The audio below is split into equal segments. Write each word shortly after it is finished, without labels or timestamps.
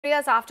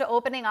Years after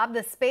opening up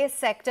the space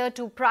sector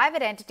to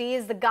private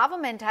entities, the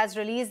government has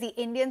released the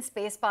Indian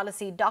Space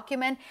Policy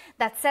document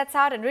that sets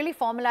out and really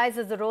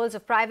formalizes the roles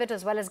of private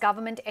as well as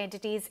government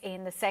entities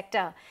in the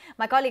sector.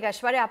 My colleague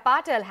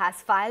Aryabhatta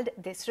has filed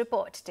this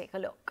report. Take a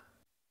look.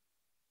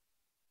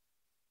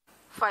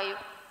 5,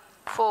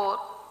 4,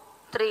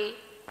 3,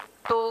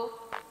 2,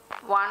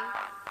 1,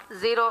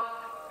 0.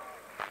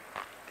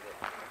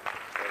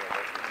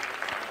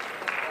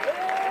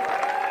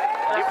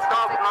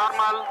 Liftoff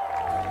normal.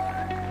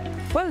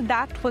 Well,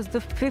 that was the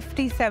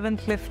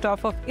 57th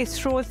liftoff of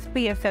ISRO's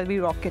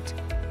PSLV rocket.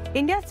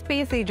 India's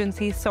space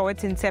agency saw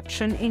its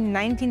inception in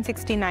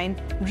 1969,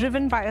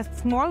 driven by a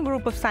small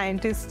group of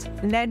scientists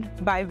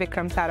led by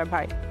Vikram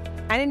Sarabhai.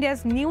 And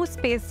India's new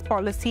space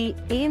policy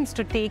aims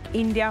to take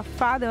India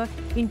farther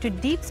into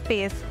deep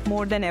space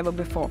more than ever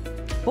before.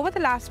 Over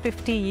the last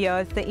 50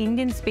 years, the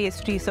Indian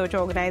Space Research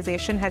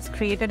Organization has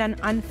created an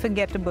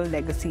unforgettable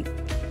legacy.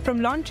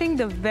 From launching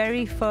the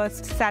very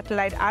first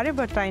satellite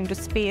Aryabhatta into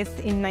space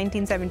in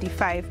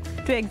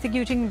 1975 to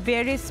executing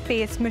various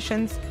space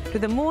missions to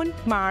the Moon,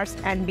 Mars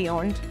and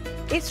beyond,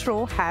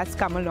 ISRO has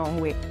come a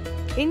long way.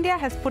 India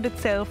has put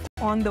itself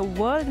on the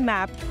world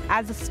map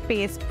as a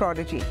space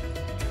prodigy.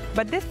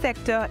 But this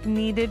sector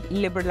needed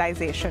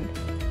liberalization.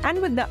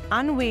 And with the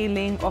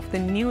unveiling of the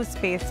new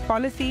space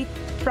policy,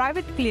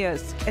 private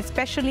players,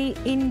 especially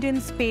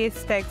Indian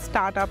space tech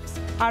startups,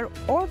 are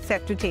all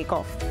set to take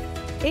off.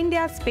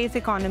 India's space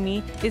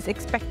economy is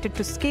expected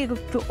to scale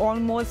to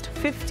almost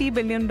 $50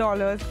 billion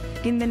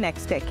in the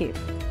next decade.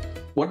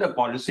 What the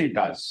policy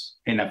does,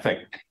 in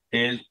effect,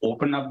 is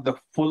open up the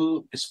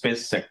full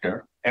space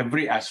sector,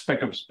 every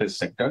aspect of space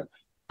sector,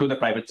 to the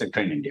private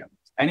sector in India.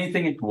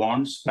 Anything it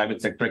wants,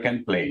 private sector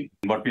can play.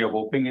 What we are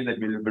hoping is that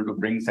we'll be able to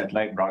bring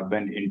satellite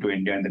broadband into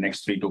India in the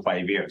next 3 to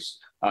 5 years,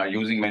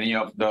 using many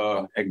of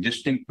the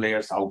existing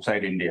players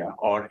outside India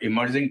or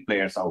emerging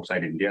players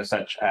outside India,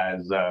 such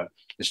as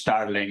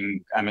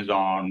Starlink,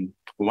 Amazon,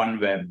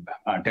 OneWeb,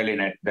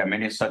 Telenet. There are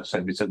many such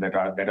services that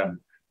are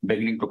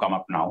beginning to come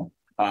up now.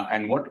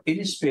 And what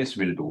InSpace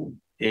will do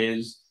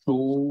is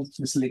to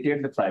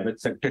facilitate the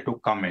private sector to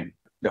come in.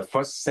 The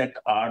first set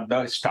are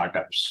the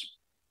startups.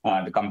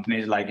 The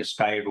companies like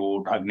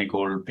Skyroot,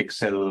 Agnikul,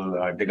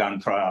 Pixel,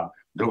 Digantra,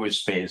 Dhruv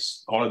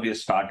Space, all of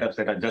these startups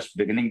that are just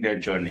beginning their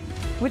journey.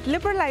 With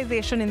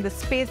liberalization in the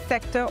space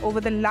sector over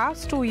the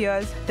last 2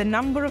 years, the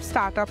number of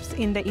startups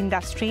in the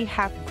industry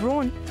have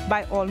grown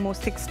by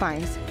almost 6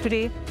 times.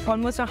 Today,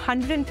 almost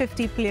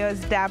 150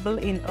 players dabble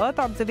in Earth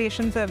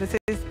observation services,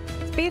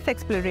 space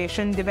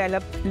exploration,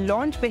 develop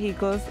launch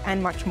vehicles,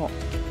 and much more.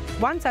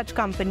 One such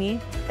company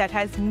that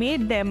has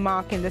made their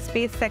mark in the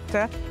space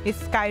sector is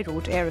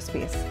Skyroot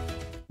Aerospace.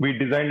 We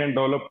designed and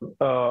developed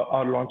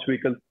our launch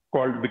vehicle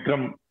called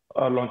Vikram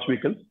launch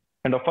vehicles.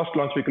 And our first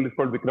launch vehicle is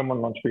called Vikram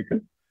 1 launch vehicle,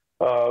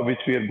 which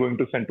we are going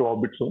to send to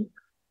orbit soon.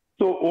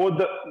 So over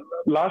the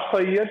last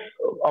 5 years,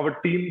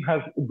 our team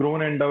has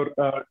grown and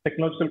our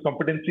technological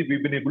competency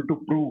we've been able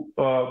to prove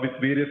with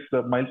various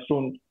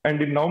milestones.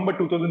 And in November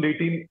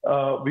 2018,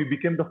 we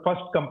became the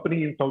first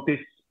company in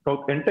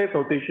entire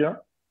South Asia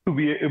to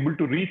be able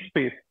to reach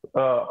space.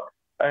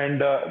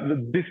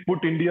 This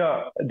put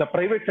India, the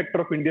private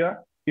sector of India,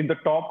 in the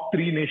top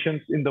 3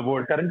 nations in the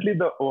world. Currently,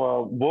 the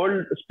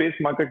world space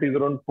market is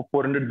around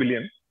 400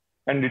 billion,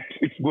 and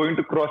it's going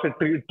to cross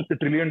 $1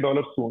 trillion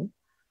soon.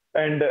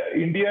 And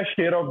India's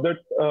share of that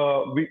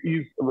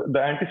the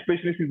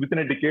anticipation is within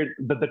a decade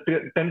that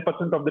the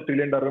 10% of the $1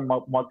 trillion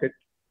market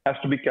has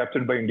to be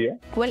captured by India.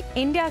 Well,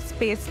 India's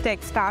space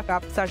tech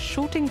startups are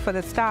shooting for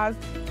the stars,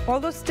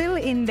 although still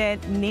in their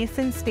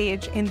nascent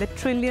stage in the $1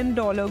 trillion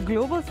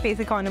global space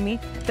economy.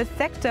 The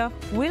sector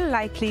will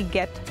likely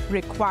get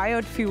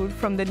required fuel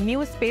from the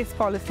new space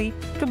policy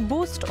to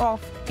boost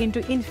off into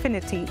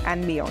infinity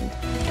and beyond.